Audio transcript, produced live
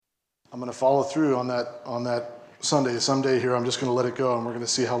I'm going to follow through on that Sunday. Someday here, I'm just going to let it go, and we're going to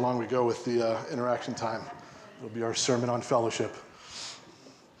see how long we go with the interaction time. It'll be our sermon on fellowship.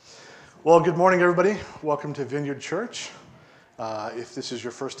 Well, good morning, everybody. Welcome to Vineyard Church. If this is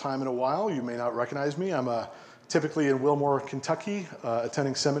your first time in a while, you may not recognize me. I'm typically in Wilmore, Kentucky,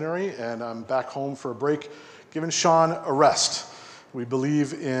 attending seminary, and I'm back home for a break, giving Sean a rest. We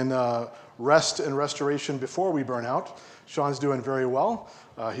believe in rest and restoration before we burn out. Sean's doing very well.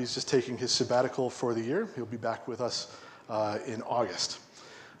 He's just taking his sabbatical for the year. He'll be back with us in August.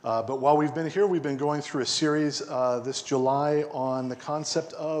 But while we've been here, we've been going through a series this July on the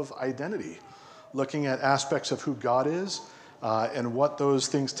concept of identity, looking at aspects of who God is and what those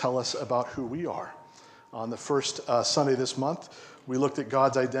things tell us about who we are. On the first Sunday this month, we looked at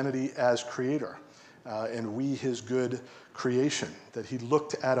God's identity as creator and we his good creation, that he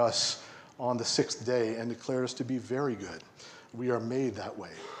looked at us on the sixth day and declared us to be very good. We are made that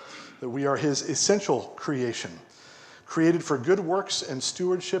way, that we are his essential creation, created for good works and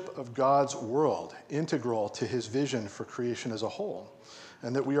stewardship of God's world, integral to his vision for creation as a whole,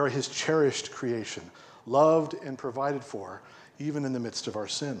 and that we are his cherished creation, loved and provided for, even in the midst of our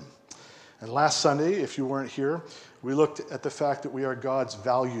sin. And last Sunday, if you weren't here, we looked at the fact that we are God's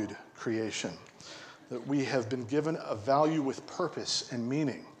valued creation, that we have been given a value with purpose and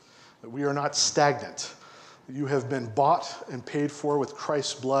meaning, that we are not stagnant. You have been bought and paid for with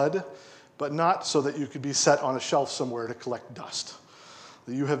Christ's blood, but not so that you could be set on a shelf somewhere to collect dust.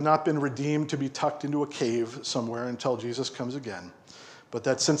 That you have not been redeemed to be tucked into a cave somewhere until Jesus comes again, but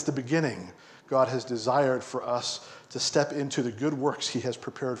that since the beginning, God has desired for us to step into the good works he has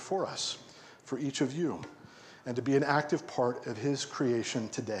prepared for us, for each of you, and to be an active part of his creation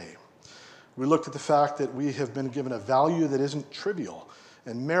today. We looked at the fact that we have been given a value that isn't trivial,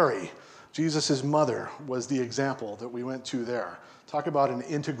 and Mary, Jesus' mother, was the example that we went to there. Talk about an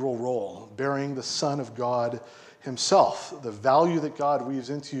integral role, bearing the Son of God himself. The value that God weaves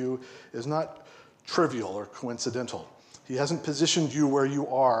into you is not trivial or coincidental. He hasn't positioned you where you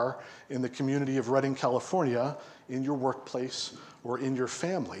are in the community of Redding, California, in your workplace or in your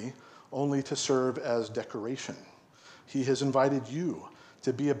family, only to serve as decoration. He has invited you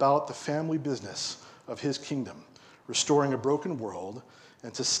to be about the family business of his kingdom, restoring a broken world,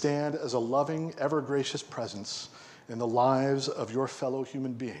 and to stand as a loving, ever-gracious presence in the lives of your fellow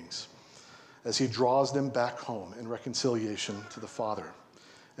human beings as he draws them back home in reconciliation to the Father.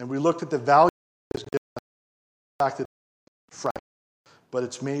 And we looked at the value of the fact that it's fragile, but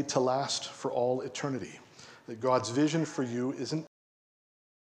it's made to last for all eternity. That God's vision for you isn't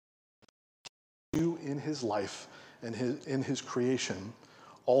you in his life and in his creation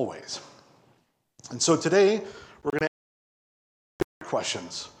always. And so today, we're going to ask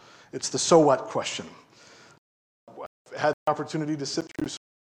questions. It's the so what question. I've had the opportunity to sit through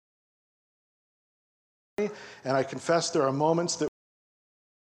and I confess there are moments that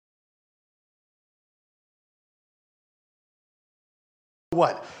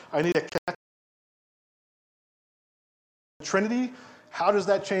what? I need to connect the Trinity. How does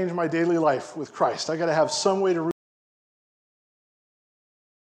that change my daily life with Christ? I got to have some way to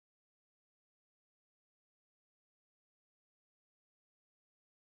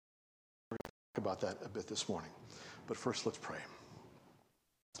about that a bit this morning. But first, let's pray.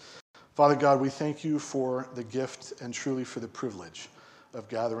 Father God, we thank you for the gift and truly for the privilege of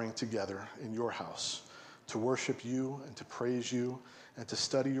gathering together in your house to worship you and to praise you and to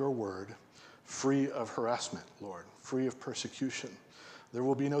study your word, free of harassment, Lord, free of persecution. There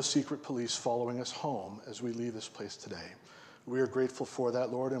will be no secret police following us home as we leave this place today. We are grateful for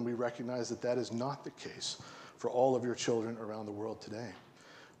that, Lord, and we recognize that that is not the case for all of your children around the world today.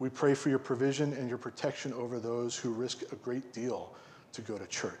 We pray for your provision and your protection over those who risk a great deal to go to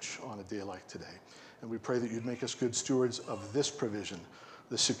church on a day like today. And we pray that you'd make us good stewards of this provision,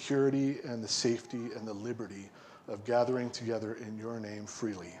 the security and the safety and the liberty of gathering together in your name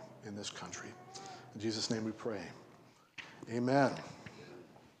freely in this country. In Jesus' name we pray. Amen.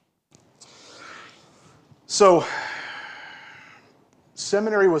 So,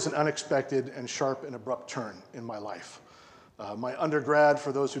 seminary was an unexpected and sharp and abrupt turn in my life. My undergrad,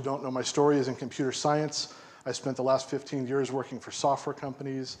 for those who don't know my story, is in computer science. I spent the last 15 years working for software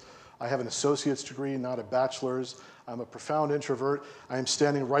companies. I have an associate's degree, not a bachelor's. I'm a profound introvert. I am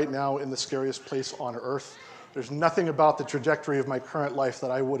standing right now in the scariest place on earth. There's nothing about the trajectory of my current life that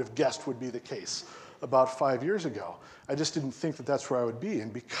I would have guessed would be the case about 5 years ago. I just didn't think that that's where I would be.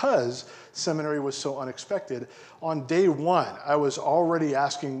 And because seminary was so unexpected, on day one, I was already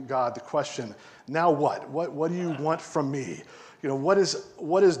asking God the question, now what? What do you want from me? You know, what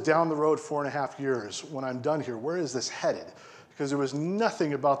is down the road 4.5 years when I'm done here? Where is this headed? because there was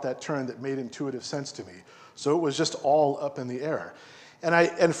nothing about that turn that made intuitive sense to me. So it was just all up in the air.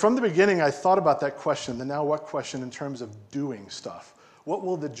 And from the beginning, I thought about that question, the now what question, in terms of doing stuff. What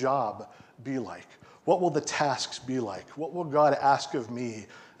will the job be like? What will the tasks be like? What will God ask of me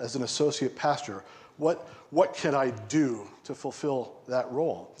as an associate pastor? What can I do to fulfill that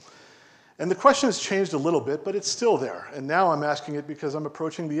role? And the question has changed a little bit, but it's still there. And now I'm asking it because I'm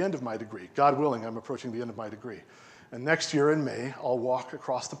approaching the end of my degree. God willing, I'm approaching the end of my degree. And next year in May, I'll walk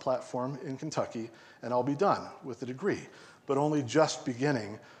across the platform in Kentucky, and I'll be done with the degree, but only just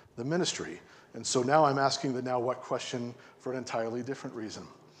beginning the ministry. And so now I'm asking the now what question for an entirely different reason.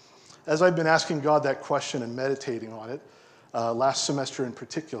 As I've been asking God that question and meditating on it, last semester in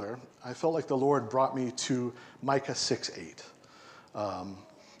particular, I felt like the Lord brought me to Micah 6:8,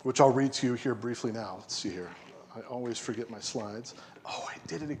 which I'll read to you here briefly now. Let's see here. I always forget my slides. Oh, I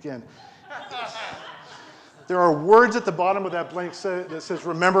did it again. There are words at the bottom of that blank that says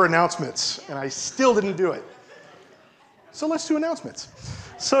remember announcements, and I still didn't do it. So let's do announcements.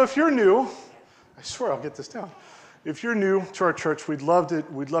 So if you're new, I swear I'll get this down. If you're new to our church, we'd love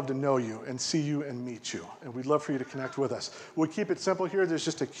to know you and see you and meet you. And we'd love for you to connect with us. We'll keep it simple here. There's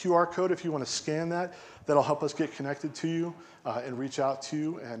just a QR code if you want to scan that. That'll help us get connected to you and reach out to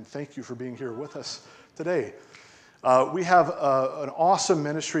you. And thank you for being here with us today. We have an awesome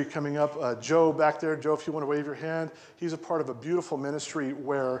ministry coming up. Joe back there. Joe, if you want to wave your hand. He's a part of a beautiful ministry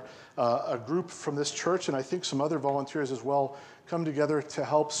where a group from this church, and I think some other volunteers as well, come together to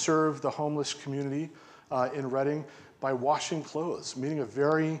help serve the homeless community in Reading by washing clothes, meeting a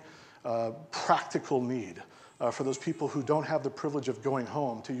very practical need for those people who don't have the privilege of going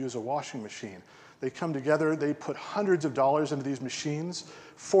home to use a washing machine. They come together, they put hundreds of dollars into these machines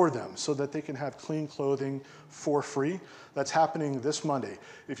for them so that they can have clean clothing for free. That's happening this Monday.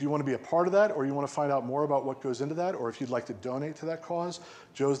 If you want to be a part of that, or you want to find out more about what goes into that, or if you'd like to donate to that cause,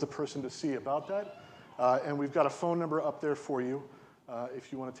 Joe's the person to see about that. And we've got a phone number up there for you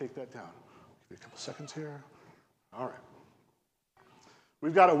if you want to take that down. Give me a couple seconds here. All right.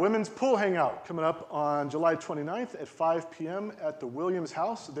 We've got a women's pool hangout coming up on July 29th at 5 p.m. at the Williams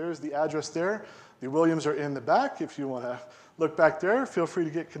House. There's the address there. The Williams are in the back. If you want to look back there, feel free to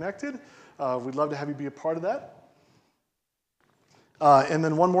get connected. We'd love to have you be a part of that. And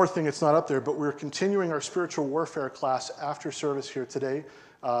then one more thing, it's not up there, but we're continuing our spiritual warfare class after service here today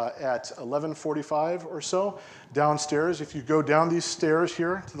at 11:45 or so downstairs. If you go down these stairs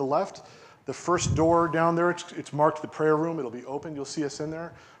here to the left, the first door down there, it's marked the prayer room. It'll be open. You'll see us in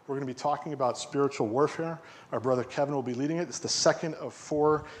there. We're going to be talking about spiritual warfare. Our brother Kevin will be leading it. It's the second of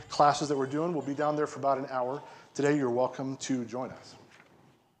 4 classes that we're doing. We'll be down there for about an hour. Today, you're welcome to join us.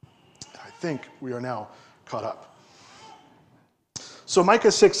 I think we are now caught up. So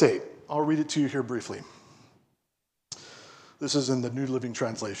Micah 6:8. I'll read it to you here briefly. This is in the New Living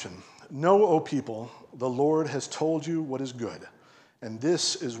Translation. Know, O people, the Lord has told you what is good, and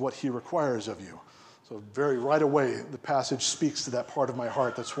this is what he requires of you. So very right away, the passage speaks to that part of my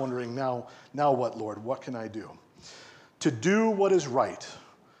heart that's wondering, now what, Lord? What can I do? To do what is right,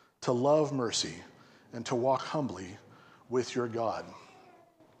 to love mercy, and to walk humbly with your God.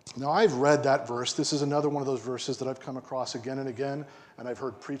 Now, I've read that verse. This is another one of those verses that I've come across again and again, and I've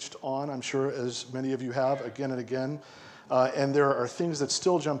heard preached on, I'm sure, as many of you have, again and again. And there are things that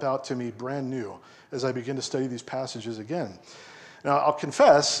still jump out to me brand new as I begin to study these passages again. Now, I'll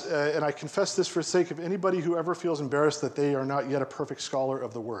confess, and I confess this for the sake of anybody who ever feels embarrassed that they are not yet a perfect scholar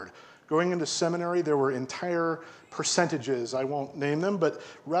of the Word. Going into seminary, there were entire percentages, I won't name them, but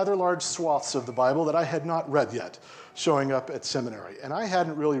rather large swaths of the Bible that I had not read yet showing up at seminary. And I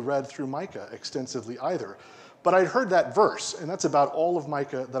hadn't really read through Micah extensively either. But I'd heard that verse, and that's about all of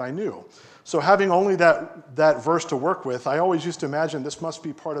Micah that I knew. So having only that verse to work with, I always used to imagine this must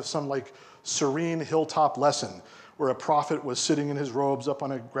be part of some like serene hilltop lesson where a prophet was sitting in his robes up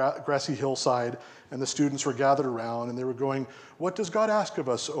on a grassy hillside, and the students were gathered around, and they were going, "What does God ask of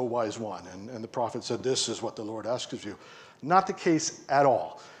us, O wise one?" And the prophet said, "This is what the Lord asks of you." Not the case at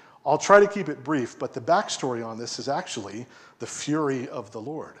all. I'll try to keep it brief, but the backstory on this is actually the fury of the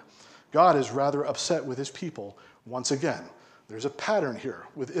Lord. God is rather upset with his people once again. There's a pattern here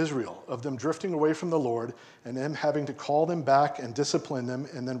with Israel of them drifting away from the Lord and him having to call them back and discipline them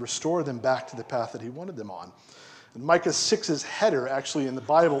and then restore them back to the path that he wanted them on. And Micah 6's header actually in the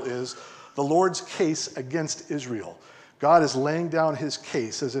Bible is the Lord's case against Israel. God is laying down his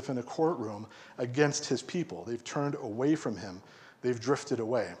case as if in a courtroom against his people. They've turned away from him. They've drifted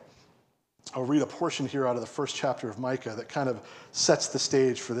away. I'll read a portion here out of the first chapter of Micah that kind of sets the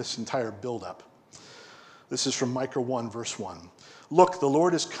stage for this entire buildup. This is from Micah 1, verse 1. Look, the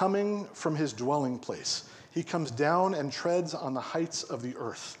Lord is coming from his dwelling place. He comes down and treads on the heights of the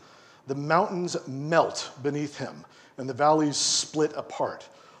earth. The mountains melt beneath him, and the valleys split apart,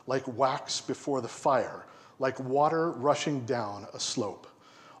 like wax before the fire, like water rushing down a slope.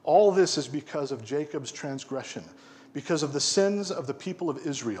 All this is because of Jacob's transgression, because of the sins of the people of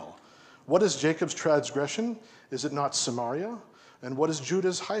Israel. What is Jacob's transgression? Is it not Samaria? And what is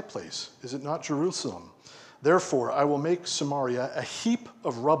Judah's high place? Is it not Jerusalem? Therefore, I will make Samaria a heap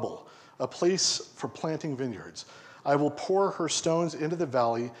of rubble, a place for planting vineyards. I will pour her stones into the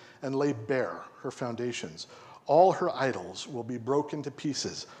valley and lay bare her foundations. All her idols will be broken to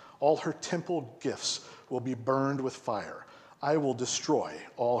pieces. All her temple gifts will be burned with fire. I will destroy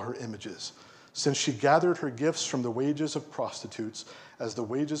all her images. Since she gathered her gifts from the wages of prostitutes, as the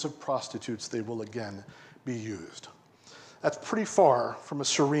wages of prostitutes they will again be used. That's pretty far from a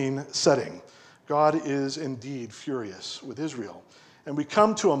serene setting. God is indeed furious with Israel. And we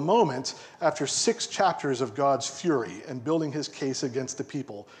come to a moment after 6 chapters of God's fury and building his case against the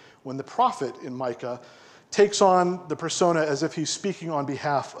people, when the prophet in Micah takes on the persona as if he's speaking on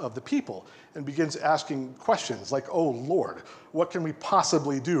behalf of the people and begins asking questions like, oh Lord, what can we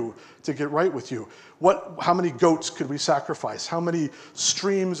possibly do to get right with you? How many goats could we sacrifice? How many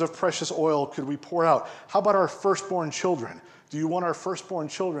streams of precious oil could we pour out? How about our firstborn children? Do you want our firstborn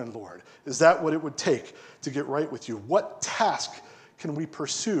children, Lord? Is that what it would take to get right with you? What task can we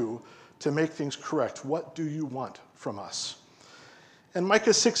pursue to make things correct? What do you want from us? And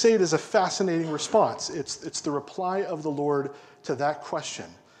Micah 6:8 is a fascinating response. It's the reply of the Lord to that question.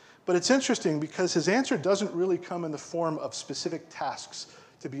 But it's interesting because his answer doesn't really come in the form of specific tasks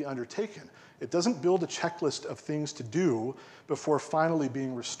to be undertaken. It doesn't build a checklist of things to do before finally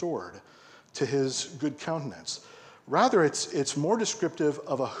being restored to his good countenance. Rather, it's more descriptive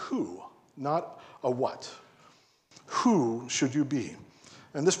of a who, not a what. Who should you be?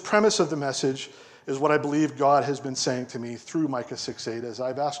 And this premise of the message is what I believe God has been saying to me through Micah 6:8 as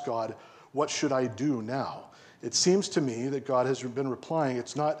I've asked God, what should I do now? It seems to me that God has been replying,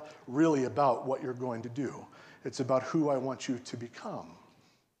 it's not really about what you're going to do. It's about who I want you to become.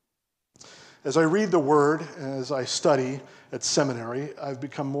 As I read the Word, as I study at seminary, I've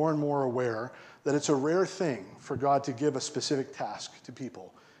become more and more aware that it's a rare thing for God to give a specific task to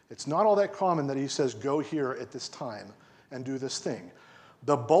people. It's not all that common that he says, go here at this time and do this thing.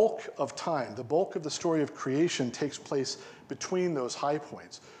 The bulk of time, the bulk of the story of creation takes place between those high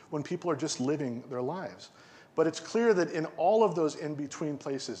points, when people are just living their lives. But it's clear that in all of those in-between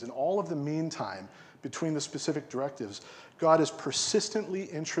places, in all of the meantime between the specific directives, God is persistently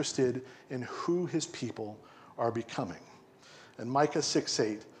interested in who his people are becoming. And Micah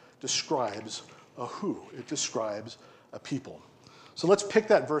 6:8 describes a who. It describes a people. So let's pick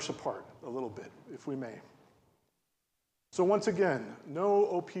that verse apart a little bit, if we may. So once again, know,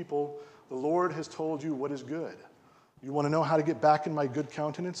 O people, the Lord has told you what is good. You want to know how to get back in my good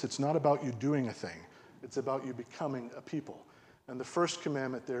countenance? It's not about you doing a thing. It's about you becoming a people. And the first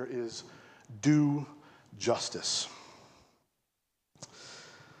commandment there is do justice.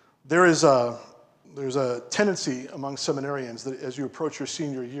 There's a tendency among seminarians that as you approach your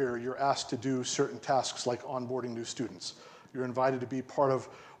senior year, you're asked to do certain tasks like onboarding new students. You're invited to be part of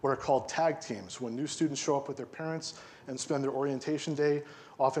what are called tag teams. When new students show up with their parents and spend their orientation day,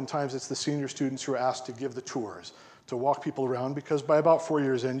 oftentimes it's the senior students who are asked to give the tours, to walk people around, because by about 4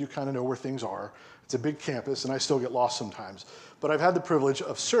 years in, you kind of know where things are. It's a big campus, and I still get lost sometimes. But I've had the privilege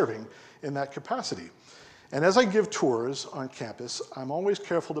of serving in that capacity. And as I give tours on campus, I'm always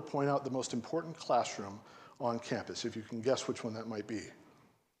careful to point out the most important classroom on campus, if you can guess which one that might be.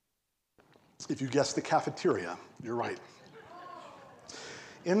 If you guess the cafeteria, you're right.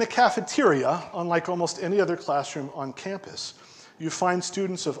 In the cafeteria, unlike almost any other classroom on campus, you find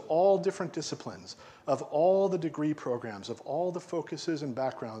students of all different disciplines, of all the degree programs, of all the focuses and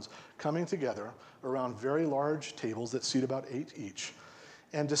backgrounds coming together around very large tables that seat about 8 each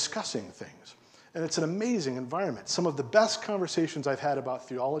and discussing things. And it's an amazing environment. Some of the best conversations I've had about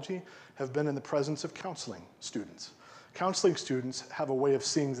theology have been in the presence of counseling students. Counseling students have a way of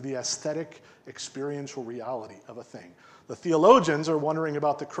seeing the aesthetic, experiential reality of a thing. The theologians are wondering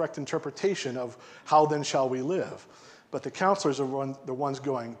about the correct interpretation of how then shall we live. But the counselors are the ones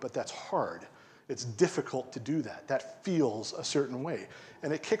going, but that's hard. It's difficult to do that. That feels a certain way.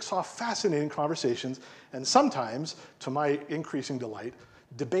 And it kicks off fascinating conversations, and sometimes, to my increasing delight,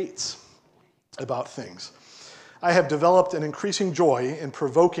 debates about things. I have developed an increasing joy in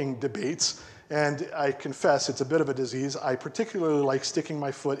provoking debates, and I confess it's a bit of a disease. I particularly like sticking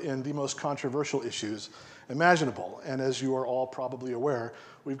my foot in the most controversial issues imaginable. And as you are all probably aware,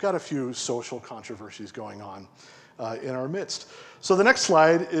 we've got a few social controversies going on. in our midst. So the next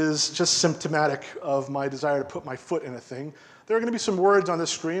slide is just symptomatic of my desire to put my foot in a thing. There are going to be some words on the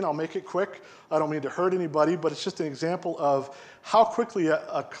screen. I'll make it quick. I don't mean to hurt anybody, but it's just an example of how quickly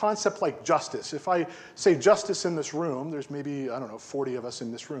a concept like justice, if I say justice in this room, there's maybe, 40 of us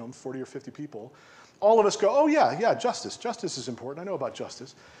in this room, 40 or 50 people, all of us go, oh yeah, justice. Justice is important. I know about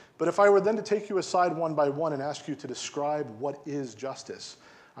justice. But if I were then to take you aside one by one and ask you to describe what is justice,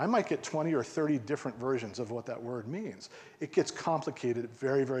 I might get 20 or 30 different versions of what that word means. It gets complicated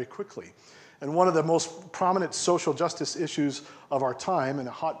very, very quickly. And one of the most prominent social justice issues of our time, and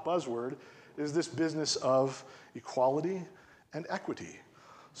a hot buzzword, is this business of equality and equity.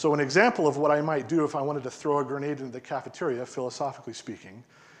 So an example of what I might do if I wanted to throw a grenade into the cafeteria, philosophically speaking,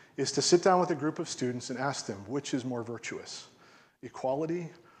 is to sit down with a group of students and ask them, which is more virtuous, equality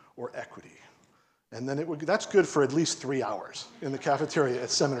or equity? And then that's good for at least 3 hours in the cafeteria at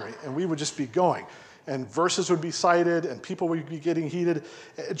seminary, and we would just be going. And verses would be cited, and people would be getting heated.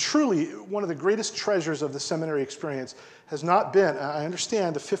 Truly, one of the greatest treasures of the seminary experience has not been, I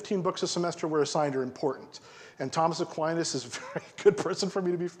understand the 15 books a semester we're assigned are important, and Thomas Aquinas is a very good person for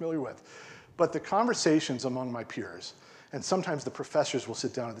me to be familiar with. But the conversations among my peers, and sometimes the professors will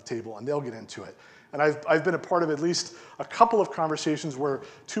sit down at the table and they'll get into it. And I've been a part of at least a couple of conversations where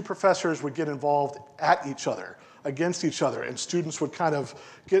two professors would get involved at each other, against each other, and students would kind of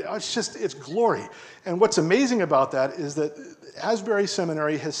get, it's glory. And what's amazing about that is that Asbury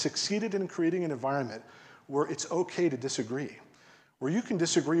Seminary has succeeded in creating an environment where it's okay to disagree, where you can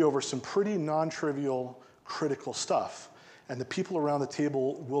disagree over some pretty non-trivial, critical stuff, and the people around the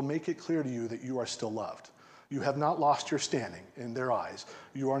table will make it clear to you that you are still loved. You have not lost your standing in their eyes.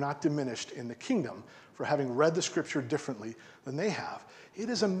 You are not diminished in the kingdom for having read the scripture differently than they have. It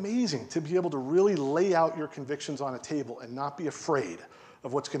is amazing to be able to really lay out your convictions on a table and not be afraid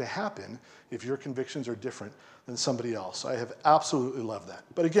of what's going to happen if your convictions are different than somebody else. I have absolutely loved that.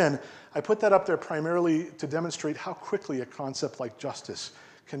 But again, I put that up there primarily to demonstrate how quickly a concept like justice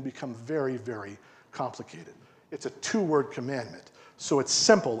can become very, very complicated. It's a two-word commandment, so it's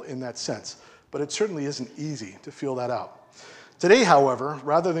simple in that sense. But it certainly isn't easy to feel that out. Today, however,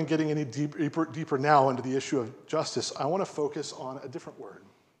 rather than getting any deeper now into the issue of justice, I want to focus on a different word.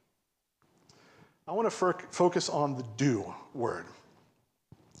 I want to focus on the do word.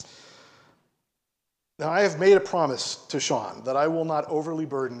 Now, I have made a promise to Sean that I will not overly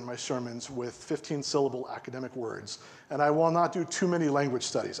burden my sermons with 15-syllable academic words, and I will not do too many language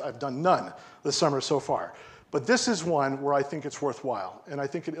studies. I've done none this summer so far. But this is one where I think it's worthwhile, and I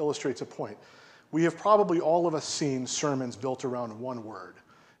think it illustrates a point. We have probably all of us seen sermons built around one word.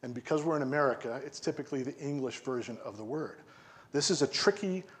 And because we're in America, it's typically the English version of the word. This is a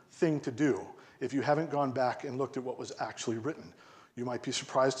tricky thing to do if you haven't gone back and looked at what was actually written. You might be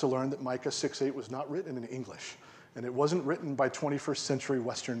surprised to learn that Micah 6:8 was not written in English. And it wasn't written by 21st century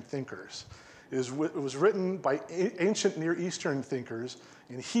Western thinkers. It was written by ancient Near Eastern thinkers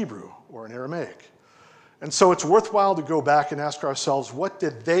in Hebrew or in Aramaic. And so it's worthwhile to go back and ask ourselves, what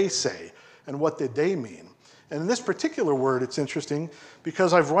did they say? And what did they mean? And in this particular word, it's interesting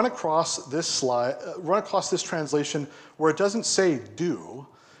because I've run across this translation where it doesn't say do,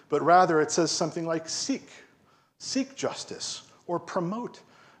 but rather it says something like seek justice, or promote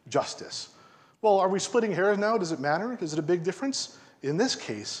justice. Well, are we splitting hairs now? Does it matter? Is it a big difference? In this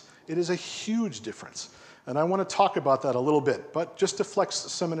case, it is a huge difference. And I want to talk about that a little bit, but just to flex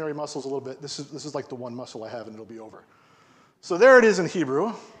seminary muscles a little bit, this is like the one muscle I have and it'll be over. So there it is in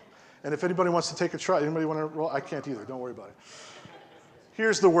Hebrew. And if anybody wants to take a try, anybody want to roll? I can't either, don't worry about it.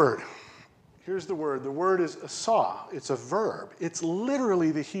 Here's the word. Here's the word. The word is asah. It's a verb. It's literally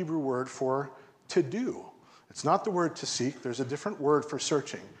the Hebrew word for to do. It's not the word to seek. There's a different word for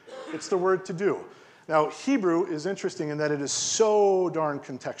searching. It's the word to do. Now, Hebrew is interesting in that it is so darn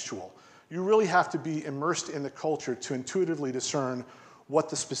contextual. You really have to be immersed in the culture to intuitively discern what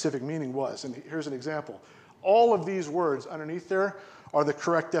the specific meaning was. And here's an example. All of these words underneath there are the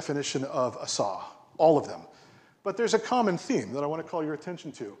correct definition of asah, all of them. But there's a common theme that I want to call your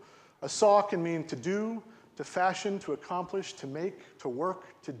attention to. Asah can mean to do, to fashion, to accomplish, to make, to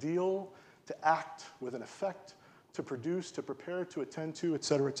work, to deal, to act with an effect, to produce, to prepare, to attend to, et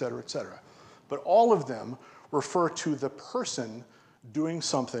cetera, et cetera, et cetera. But all of them refer to the person doing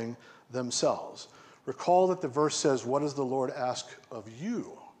something themselves. Recall that the verse says, what does the Lord ask of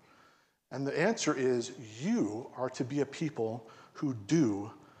you? And the answer is, you are to be a people who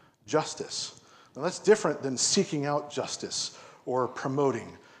do justice. Now that's different than seeking out justice or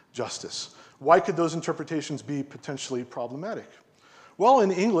promoting justice. Why could those interpretations be potentially problematic? Well,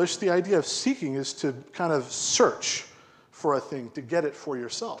 in English, the idea of seeking is to kind of search for a thing, to get it for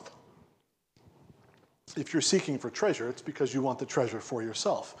yourself. If you're seeking for treasure, it's because you want the treasure for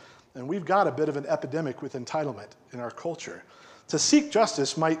yourself. And we've got a bit of an epidemic with entitlement in our culture. To seek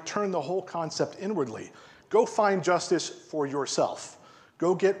justice might turn the whole concept inwardly. Go find justice for yourself.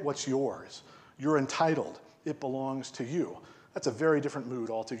 Go get what's yours. You're entitled. It belongs to you. That's a very different mood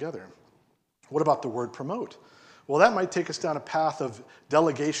altogether. What about the word promote? Well, that might take us down a path of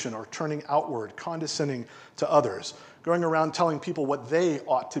delegation or turning outward, condescending to others, going around telling people what they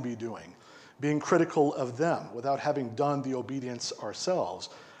ought to be doing, being critical of them without having done the obedience ourselves,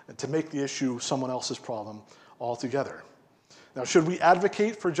 and to make the issue someone else's problem altogether. Now, should we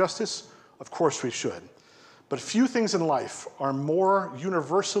advocate for justice? Of course we should. But few things in life are more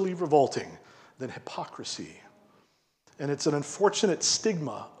universally revolting than hypocrisy. And it's an unfortunate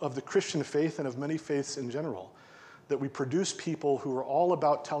stigma of the Christian faith and of many faiths in general that we produce people who are all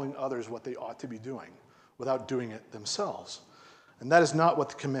about telling others what they ought to be doing without doing it themselves. And that is not what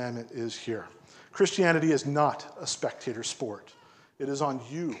the commandment is here. Christianity is not a spectator sport. It is on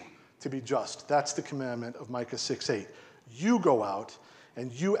you to be just. That's the commandment of Micah 6:8. You go out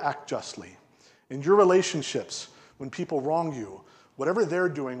and you act justly. In your relationships, when people wrong you, whatever they're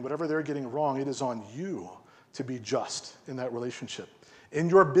doing, whatever they're getting wrong, it is on you to be just in that relationship. In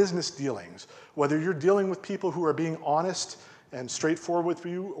your business dealings, whether you're dealing with people who are being honest and straightforward with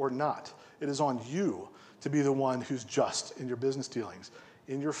you or not, it is on you to be the one who's just in your business dealings,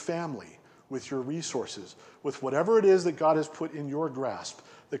 in your family, with your resources, with whatever it is that God has put in your grasp.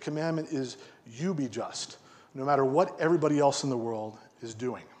 The commandment is you be just, no matter what everybody else in the world is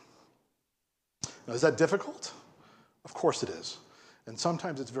doing. Now, is that difficult? Of course it is. And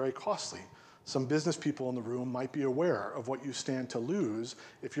sometimes it's very costly. Some business people in the room might be aware of what you stand to lose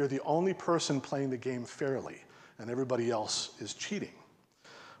if you're the only person playing the game fairly and everybody else is cheating.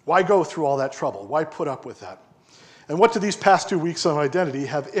 Why go through all that trouble? Why put up with that? And what do these past 2 weeks on identity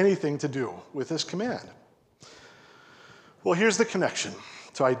have anything to do with this command? Well, here's the connection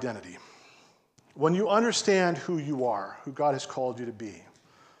to identity. When you understand who you are, who God has called you to be,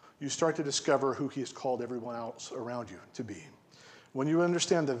 you start to discover who he has called everyone else around you to be. When you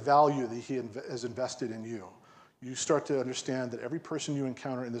understand the value that he has invested in you, you start to understand that every person you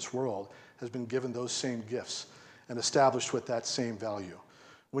encounter in this world has been given those same gifts and established with that same value.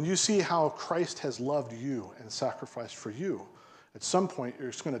 When you see how Christ has loved you and sacrificed for you, at some point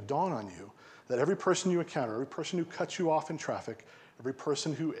it's going to dawn on you that every person you encounter, every person who cuts you off in traffic, every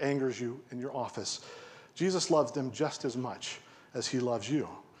person who angers you in your office, Jesus loves them just as much as he loves you.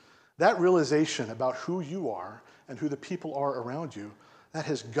 That realization about who you are and who the people are around you, that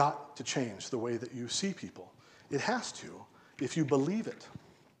has got to change the way that you see people. It has to, if you believe it.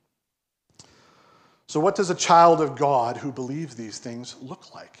 So what does a child of God who believes these things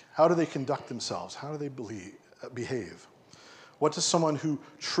look like? How do they conduct themselves? How do they behave? What does someone who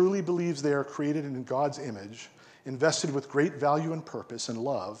truly believes they are created in God's image, invested with great value and purpose and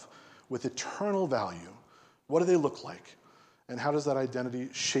love, with eternal value, what do they look like? And how does that identity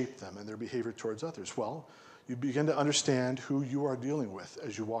shape them and their behavior towards others? Well, you begin to understand who you are dealing with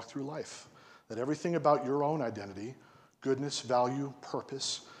as you walk through life. That everything about your own identity, goodness, value,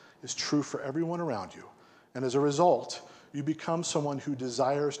 purpose, is true for everyone around you. And as a result, you become someone who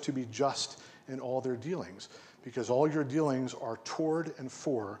desires to be just in all their dealings, because all your dealings are toward and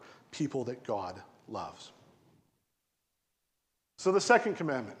for people that God loves. So the second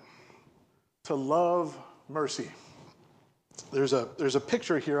commandment, to love mercy. There's a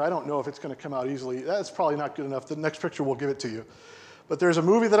picture here. I don't know if it's going to come out easily. That's probably not good enough. The next picture will give it to you. But there's a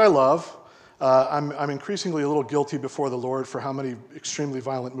movie that I love. I'm increasingly a little guilty before the Lord for how many extremely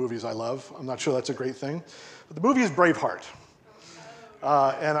violent movies I love. I'm not sure that's a great thing. But the movie is Braveheart.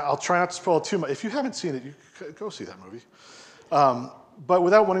 And I'll try not to spoil too much. If you haven't seen it, you go see that movie. But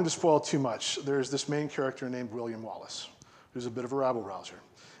without wanting to spoil too much, there's this main character named William Wallace, who's a bit of a rabble-rouser.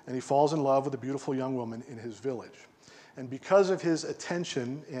 And he falls in love with a beautiful young woman in his village. And because of his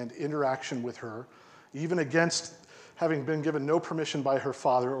attention and interaction with her, even against having been given no permission by her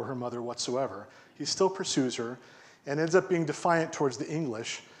father or her mother whatsoever, he still pursues her and ends up being defiant towards the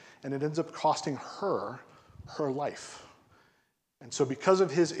English, and it ends up costing her her life. And so because of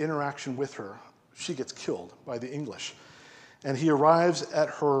his interaction with her, she gets killed by the English. And he arrives at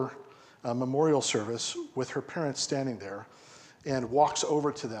her memorial service with her parents standing there and walks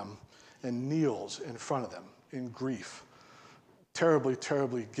over to them and kneels in front of them in grief, terribly,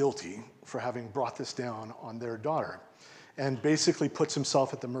 terribly guilty for having brought this down on their daughter, and basically puts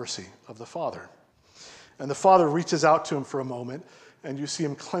himself at the mercy of the father. And the father reaches out to him for a moment, and you see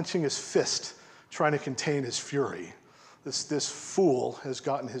him clenching his fist, trying to contain his fury. This fool has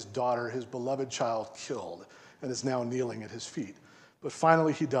gotten his daughter, his beloved child, killed, and is now kneeling at his feet. But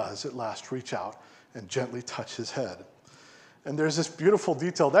finally he does, at last, reach out and gently touch his head. And there's this beautiful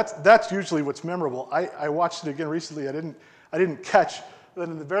detail. That's usually what's memorable. I watched it again recently. I didn't catch that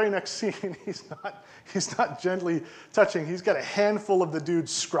in the very next scene, he's not gently touching. He's got a handful of the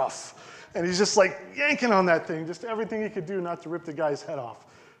dude's scruff. And he's just like yanking on that thing, just everything he could do not to rip the guy's head off.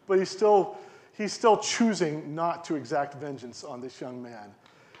 But he's still choosing not to exact vengeance on this young man.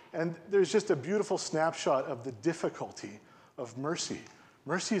 And there's just a beautiful snapshot of the difficulty of mercy.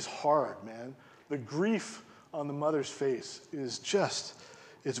 Mercy is hard, man. The grief on the mother's face is just,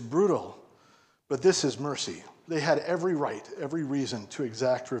 it's brutal. But this is mercy. They had every right, every reason to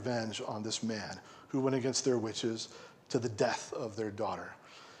exact revenge on this man who went against their wishes to the death of their daughter.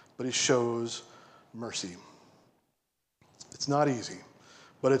 But he shows mercy. It's not easy,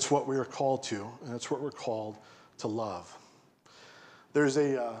 but it's what we are called to, and it's what we're called to love. There's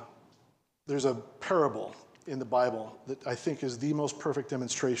a parable in the Bible that I think is the most perfect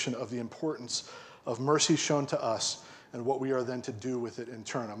demonstration of the importance of mercy shown to us and what we are then to do with it in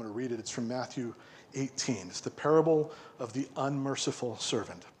turn. I'm going to read it. It's from Matthew 18. It's the parable of the unmerciful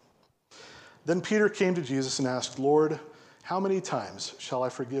servant. Then Peter came to Jesus and asked, "Lord, how many times shall I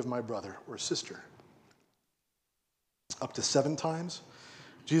forgive my brother or sister? Up to 7 times?"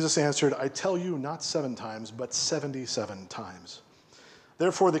 Jesus answered, "I tell you, not 7 times, but 77 times.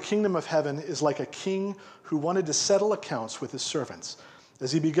 Therefore, the kingdom of heaven is like a king who wanted to settle accounts with his servants.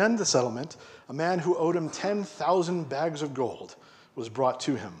 As he began the settlement, a man who owed him 10,000 bags of gold was brought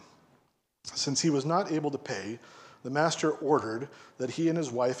to him. Since he was not able to pay, the master ordered that he and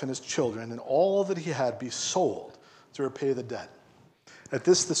his wife and his children and all that he had be sold to repay the debt. At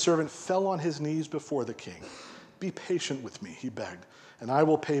this, the servant fell on his knees before the king. 'Be patient with me,' he begged, 'and I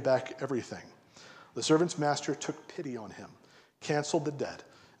will pay back everything.' The servant's master took pity on him, canceled the debt,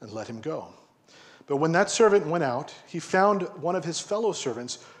 and let him go. But when that servant went out, he found one of his fellow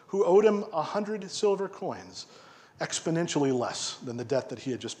servants who owed him 100 silver coins, exponentially less than the debt that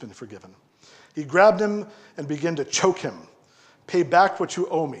he had just been forgiven. He grabbed him and began to choke him. 'Pay back what you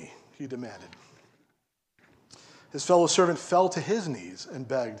owe me,' he demanded. His fellow servant fell to his knees and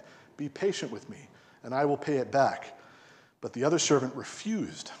begged, 'Be patient with me, and I will pay it back.' But the other servant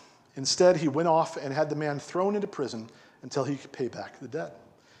refused. Instead, he went off and had the man thrown into prison until he could pay back the debt.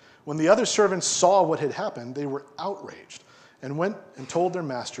 When the other servants saw what had happened, they were outraged and went and told their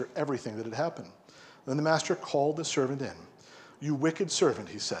master everything that had happened. Then the master called the servant in. 'You wicked servant,'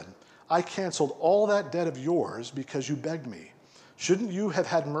 he said, 'I canceled all that debt of yours because you begged me. Shouldn't you have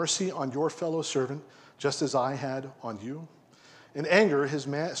had mercy on your fellow servant just as I had on you?' In anger, his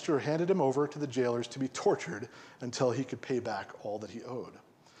master handed him over to the jailers to be tortured until he could pay back all that he owed.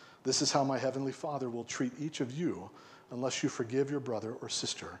 This is how my heavenly Father will treat each of you unless you forgive your brother or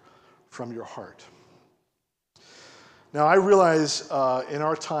sister from your heart." Now, I realize in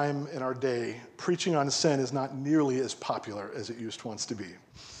our time, in our day, preaching on sin is not nearly as popular as it used once to be.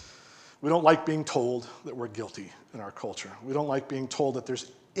 We don't like being told that we're guilty in our culture. We don't like being told that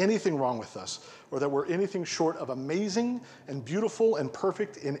there's anything wrong with us or that we're anything short of amazing and beautiful and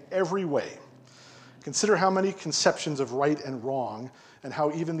perfect in every way. Consider how many conceptions of right and wrong and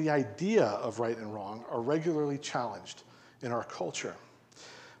how even the idea of right and wrong are regularly challenged in our culture.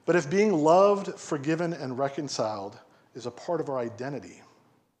 But if being loved, forgiven, and reconciled is a part of our identity,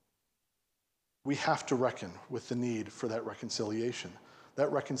 we have to reckon with the need for that reconciliation.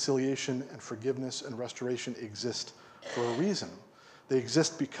 That reconciliation and forgiveness and restoration exist for a reason. They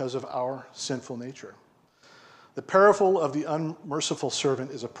exist because of our sinful nature. The parable of the unmerciful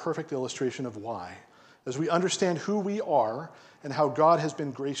servant is a perfect illustration of why. As we understand who we are and how God has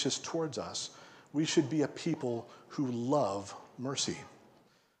been gracious towards us, we should be a people who love mercy.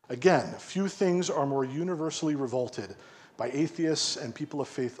 Again, few things are more universally revolted by atheists and people of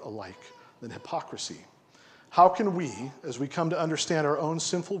faith alike than hypocrisy. How can we, as we come to understand our own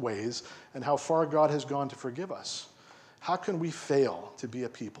sinful ways and how far God has gone to forgive us, how can we fail to be a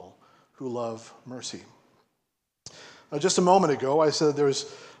people who love mercy? Now, just a moment ago, I said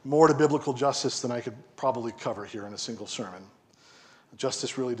there's more to biblical justice than I could probably cover here in a single sermon.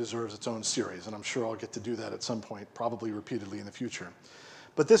 Justice really deserves its own series, and I'm sure I'll get to do that at some point, probably repeatedly in the future.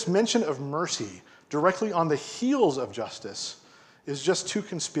 But this mention of mercy directly on the heels of justice is just too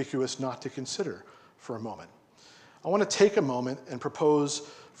conspicuous not to consider for a moment. I want to take a moment and propose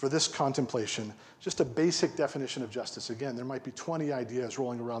for this contemplation just a basic definition of justice. Again, there might be 20 ideas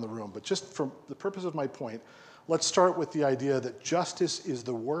rolling around the room, but just for the purpose of my point, let's start with the idea that justice is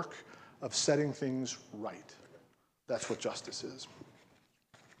the work of setting things right. That's what justice is.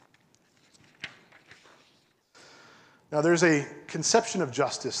 Now, there's a conception of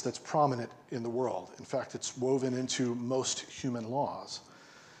justice that's prominent in the world. In fact, it's woven into most human laws.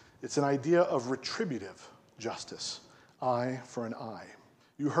 It's an idea of retributive justice, eye for an eye.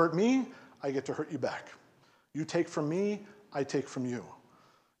 You hurt me, I get to hurt you back. You take from me, I take from you.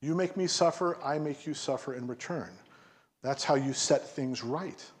 You make me suffer, I make you suffer in return. That's how you set things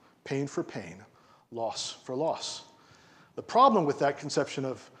right. Pain for pain, loss for loss. The problem with that conception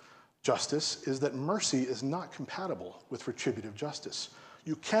of justice is that mercy is not compatible with retributive justice.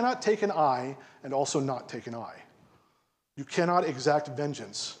 You cannot take an eye and also not take an eye. You cannot exact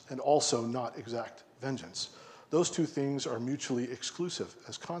vengeance and also not exact vengeance. Those two things are mutually exclusive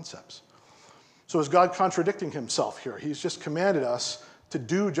as concepts. So is God contradicting himself here? He's just commanded us to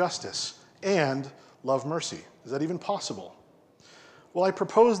do justice and love mercy. Is that even possible? Well, I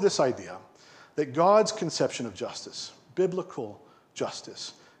propose this idea that God's conception of justice, biblical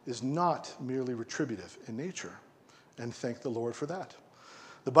justice, is not merely retributive in nature, and thank the Lord for that.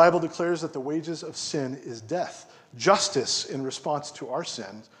 The Bible declares that the wages of sin is death. Justice in response to our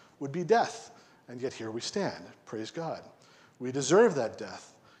sin would be death, and yet here we stand. Praise God. We deserve that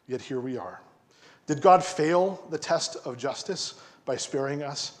death, yet here we are. Did God fail the test of justice by sparing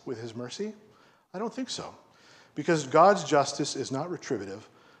us with his mercy? I don't think so, because God's justice is not retributive,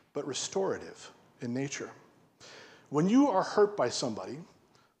 but restorative in nature. When you are hurt by somebody,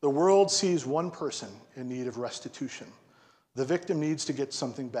 the world sees one person in need of restitution. The victim needs to get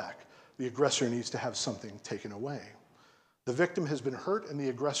something back. The aggressor needs to have something taken away. The victim has been hurt, and the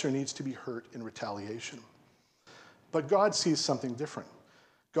aggressor needs to be hurt in retaliation. But God sees something different.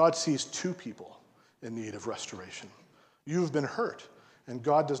 God sees two people in need of restoration. You've been hurt, and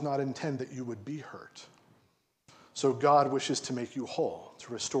God does not intend that you would be hurt. So God wishes to make you whole,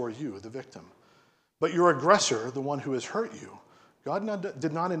 to restore you, the victim. But your aggressor, the one who has hurt you, God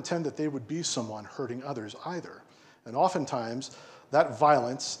did not intend that they would be someone hurting others either. And oftentimes, that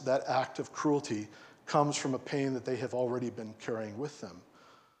violence, that act of cruelty, comes from a pain that they have already been carrying with them.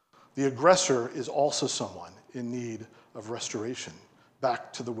 The aggressor is also someone in need of restoration,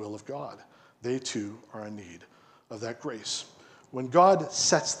 back to the will of God. They too are in need of that grace. When God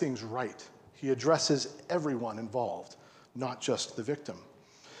sets things right, he addresses everyone involved, not just the victim.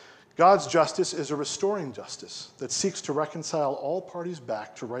 God's justice is a restoring justice that seeks to reconcile all parties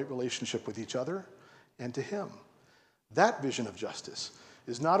back to right relationship with each other and to him. That vision of justice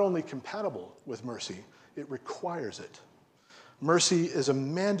is not only compatible with mercy, it requires it. Mercy is a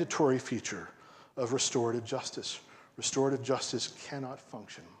mandatory feature of restorative justice. Restorative justice cannot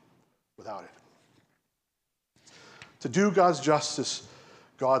function without it. To do God's justice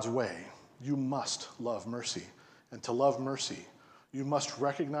God's way, you must love mercy. And to love mercy, you must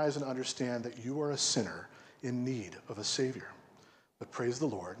recognize and understand that you are a sinner in need of a Savior. But praise the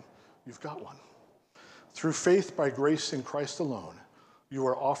Lord, you've got one. Through faith by grace in Christ alone, you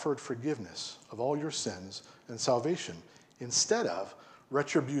are offered forgiveness of all your sins and salvation. Instead of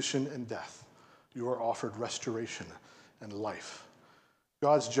retribution and death, you are offered restoration and life.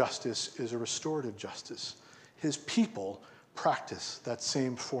 God's justice is a restorative justice. His people practice that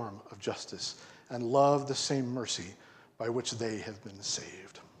same form of justice and love the same mercy by which they have been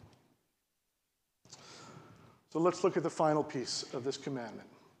saved. So let's look at the final piece of this commandment.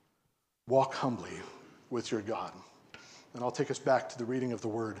 Walk humbly with your God. And I'll take us back to the reading of the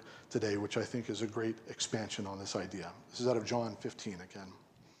word today, which I think is a great expansion on this idea. This is out of John 15 again.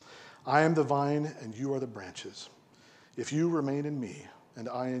 I am the vine and you are the branches. If you remain in me and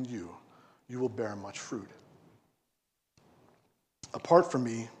I in you, you will bear much fruit. Apart from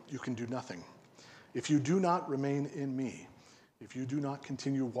me, you can do nothing. If you do not remain in me, if you do not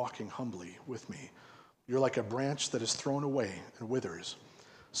continue walking humbly with me, you're like a branch that is thrown away and withers.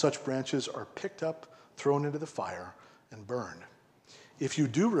 Such branches are picked up, thrown into the fire, and burned. If you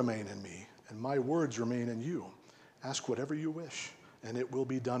do remain in me, and my words remain in you, ask whatever you wish, and it will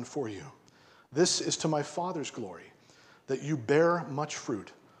be done for you. This is to my Father's glory, that you bear much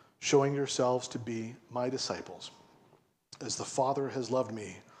fruit, showing yourselves to be my disciples. As the Father has loved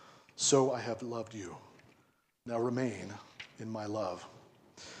me, so I have loved you. Now remain in my love.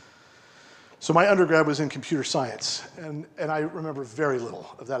 So my undergrad was in computer science, and I remember very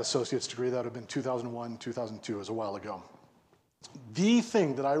little of that associate's degree. That would have been 2001, 2002, it was a while ago. The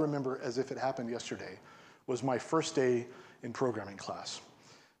thing that I remember as if it happened yesterday was my first day in programming class.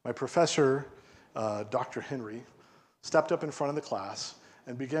 My professor, Dr. Henry, stepped up in front of the class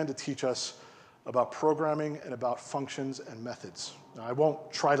and began to teach us about programming and about functions and methods. Now, I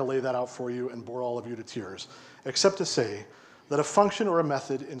won't try to lay that out for you and bore all of you to tears, except to say that a function or a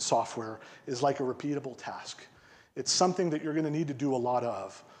method in software is like a repeatable task. It's something that you're going to need to do a lot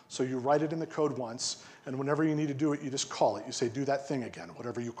of. So you write it in the code once, and whenever you need to do it, you just call it. You say, do that thing again,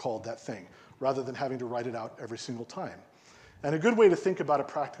 whatever you called that thing, rather than having to write it out every single time. And a good way to think about a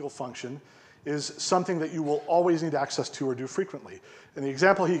practical function is something that you will always need access to or do frequently. And the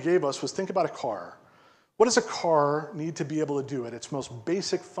example he gave us was, think about a car. What does a car need to be able to do at its most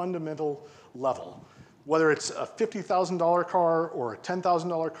basic fundamental level? Whether it's a $50,000 car or a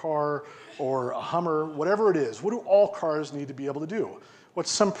 $10,000 car or a Hummer, whatever it is, what do all cars need to be able to do?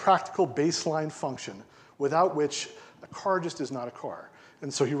 What's some practical baseline function without which a car just is not a car?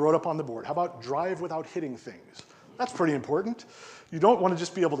 And so he wrote up on the board, how about drive without hitting things? That's pretty important. You don't want to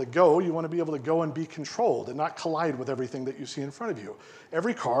just be able to go, you want to be able to go and be controlled and not collide with everything that you see in front of you.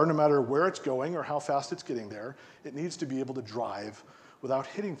 Every car, no matter where it's going or how fast it's getting there, it needs to be able to drive without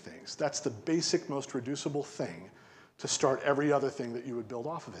hitting things. That's the basic, most reducible thing to start every other thing that you would build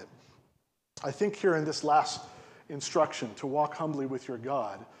off of it. I think here in this last instruction, to walk humbly with your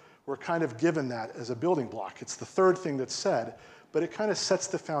God, we're kind of given that as a building block. It's the third thing that's said, but it kind of sets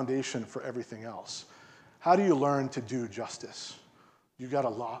the foundation for everything else. How do you learn to do justice? You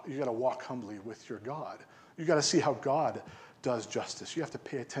gotta walk humbly with your God. You gotta see how God does justice. You have to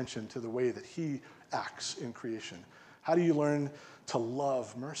pay attention to the way that he acts in creation. How do you learn to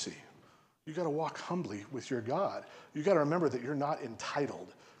love mercy? You gotta walk humbly with your God. You gotta remember that you're not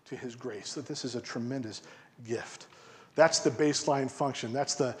entitled to his grace, that this is a tremendous gift. That's the baseline function.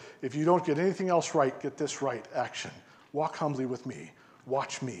 That's the, if you don't get anything else right, get this right action. Walk humbly with me.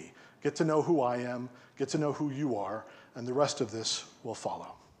 Watch me. Get to know who I am. Get to know who you are. And the rest of this will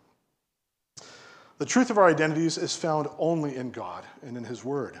follow. The truth of our identities is found only in God and in his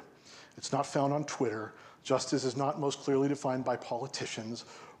word. It's not found on Twitter. Justice is not most clearly defined by politicians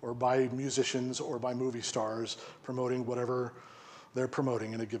or by musicians or by movie stars promoting whatever they're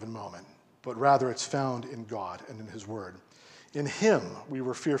promoting in a given moment. But rather it's found in God and in his word. In him we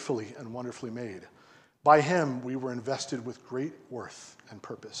were fearfully and wonderfully made. By him we were invested with great worth and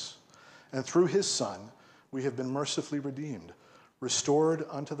purpose. And through his Son we have been mercifully redeemed, restored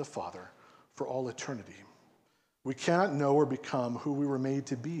unto the Father for all eternity. We cannot know or become who we were made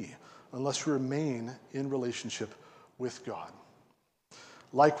to be unless we remain in relationship with God.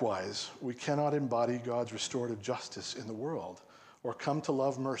 Likewise, we cannot embody God's restorative justice in the world or come to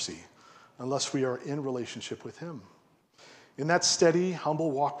love mercy unless we are in relationship with him. In that steady,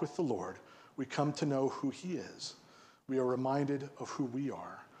 humble walk with the Lord, we come to know who he is. We are reminded of who we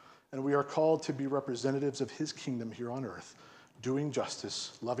are. And we are called to be representatives of his kingdom here on earth, doing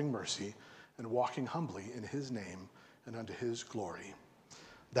justice, loving mercy, and walking humbly in his name and unto his glory.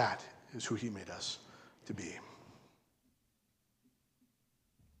 That is who he made us to be.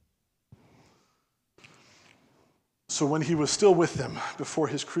 So when he was still with them before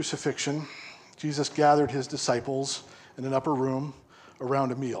his crucifixion, Jesus gathered his disciples in an upper room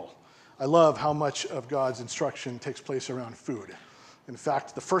around a meal. I love how much of God's instruction takes place around food. In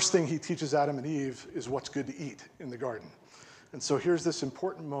fact, the first thing he teaches Adam and Eve is what's good to eat in the garden. And so here's this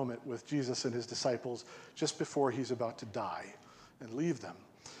important moment with Jesus and his disciples just before he's about to die and leave them.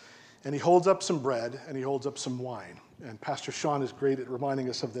 And he holds up some bread and he holds up some wine. And Pastor Sean is great at reminding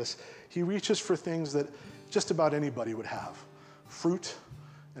us of this. He reaches for things that just about anybody would have. Fruit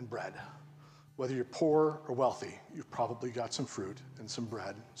and bread. Whether you're poor or wealthy, you've probably got some fruit and some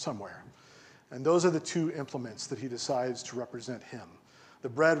bread somewhere. And those are the two implements that he decides to represent him. The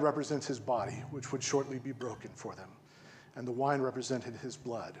bread represents his body, which would shortly be broken for them. And the wine represented his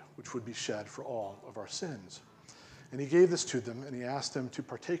blood, which would be shed for all of our sins. And he gave this to them, and he asked them to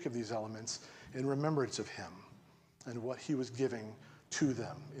partake of these elements in remembrance of him and what he was giving to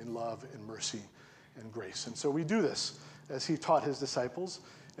them in love and mercy and grace. And so we do this as he taught his disciples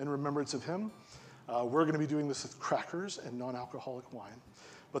in remembrance of him. We're going to be doing this with crackers and non-alcoholic wine.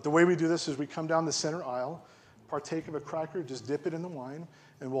 But the way we do this is we come down the center aisle, partake of a cracker, just dip it in the wine,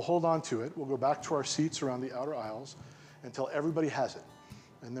 and we'll hold on to it. We'll go back to our seats around the outer aisles until everybody has it.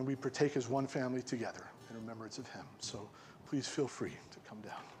 And then we partake as one family together in remembrance of him. So please feel free to come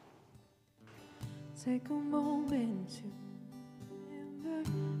down. Take a moment to remember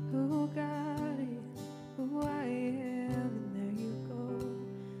who God is, who I am, and there you go,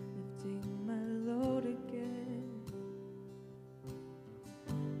 lifting my load again.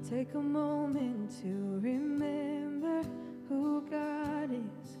 Take a moment to remember who God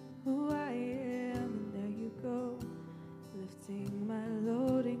is, who I am, and there you go, lifting my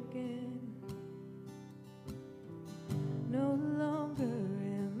load again. No longer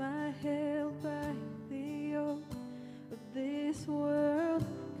am I held by the yoke of this world.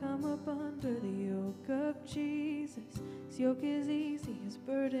 Come up under the yoke of Jesus. His yoke is easy, his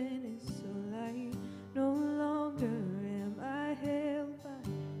burden is so light. No longer am I held by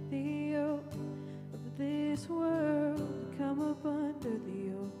the yoke of this world. Come up under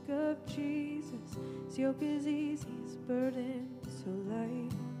the yoke of Jesus. His yoke is easy, his burden is so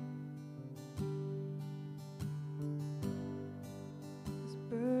light. His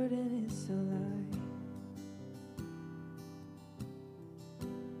burden is so light.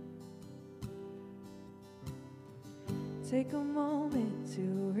 Take a moment to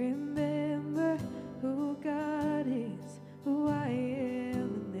remember who God is, who I am,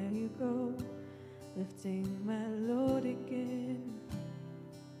 and there you go, lifting my load again.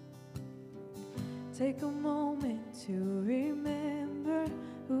 Take a moment to remember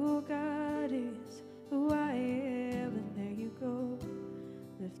who God is, who I am, and there you go,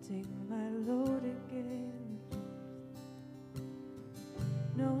 lifting my load again.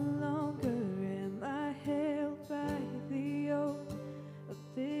 No longer am I held by the yoke of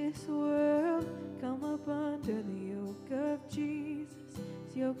this world. Come up under the yoke of Jesus.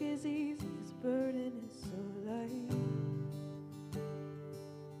 His yoke is easy, his burden is so light.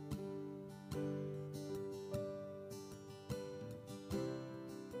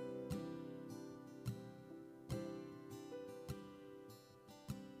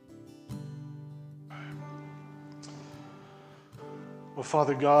 Well,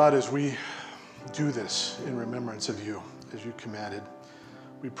 Father God, as we do this in remembrance of you, as you commanded,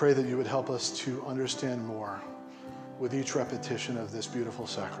 we pray that you would help us to understand more with each repetition of this beautiful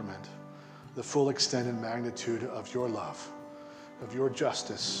sacrament, the full extent and magnitude of your love, of your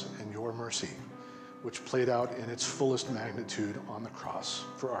justice and your mercy, which played out in its fullest magnitude on the cross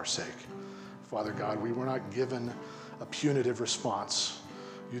for our sake. Father God, we were not given a punitive response.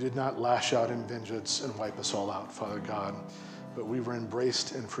 You did not lash out in vengeance and wipe us all out, Father God, but we were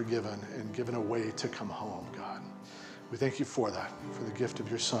embraced and forgiven and given a way to come home, God. We thank you for that, for the gift of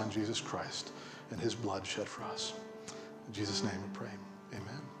your Son, Jesus Christ, and his blood shed for us. In Jesus' name we pray,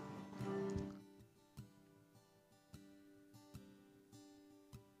 amen.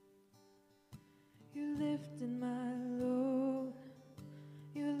 You lifted my load,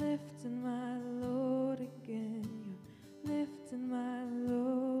 you lifted my load again. You lifted my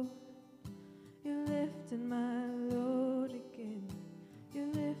load, you lifted my load again. You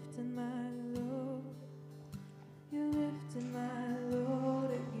lifted my load, you lifted my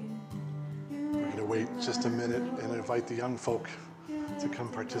load again. We're going to wait just a minute and invite the young folk to come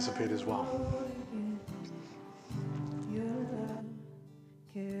participate as well. Your love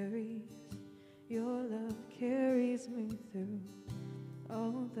carries, your love carries me through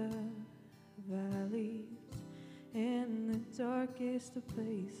all the valleys and the darkest of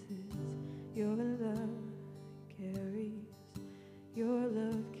places. Your love carries, your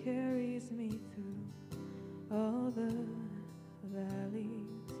love carries me through all the valleys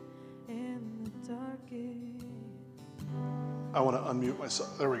and the darkest. I want to unmute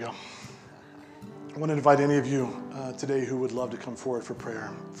myself. There we go. I want to invite any of you today who would love to come forward for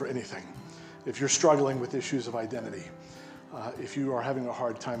prayer for anything. If you're struggling with issues of identity, if you are having a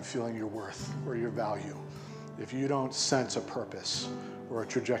hard time feeling your worth or your value, if you don't sense a purpose or a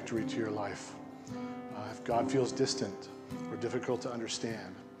trajectory to your life, if God feels distant or difficult to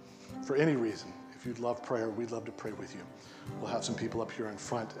understand, for any reason, if you'd love prayer, we'd love to pray with you. We'll have some people up here in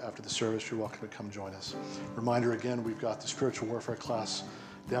front after the service. You're welcome to come join us. Reminder again, we've got the spiritual warfare class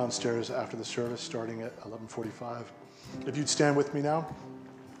downstairs after the service starting at 11:45. If you'd stand with me now,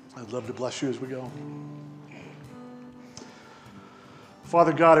 I'd love to bless you as we go.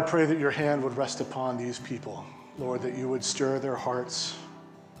 Father God, I pray that your hand would rest upon these people. Lord, that you would stir their hearts,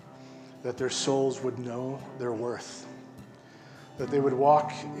 that their souls would know their worth, that they would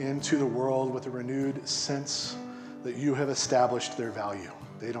walk into the world with a renewed sense that you have established their value.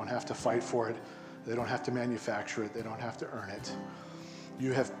 They don't have to fight for it. They don't have to manufacture it. They don't have to earn it.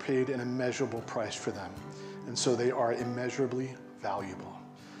 You have paid an immeasurable price for them, and so they are immeasurably valuable.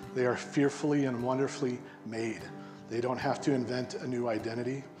 They are fearfully and wonderfully made. They don't have to invent a new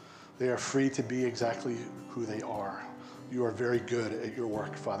identity. They are free to be exactly who they are. You are very good at your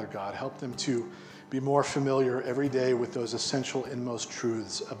work, Father God. Help them to be more familiar every day with those essential inmost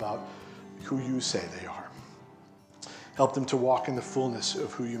truths about who you say they are. Help them to walk in the fullness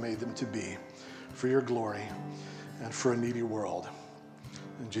of who you made them to be, for your glory and for a needy world.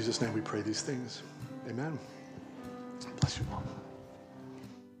 In Jesus' name we pray these things. Amen. Bless you all.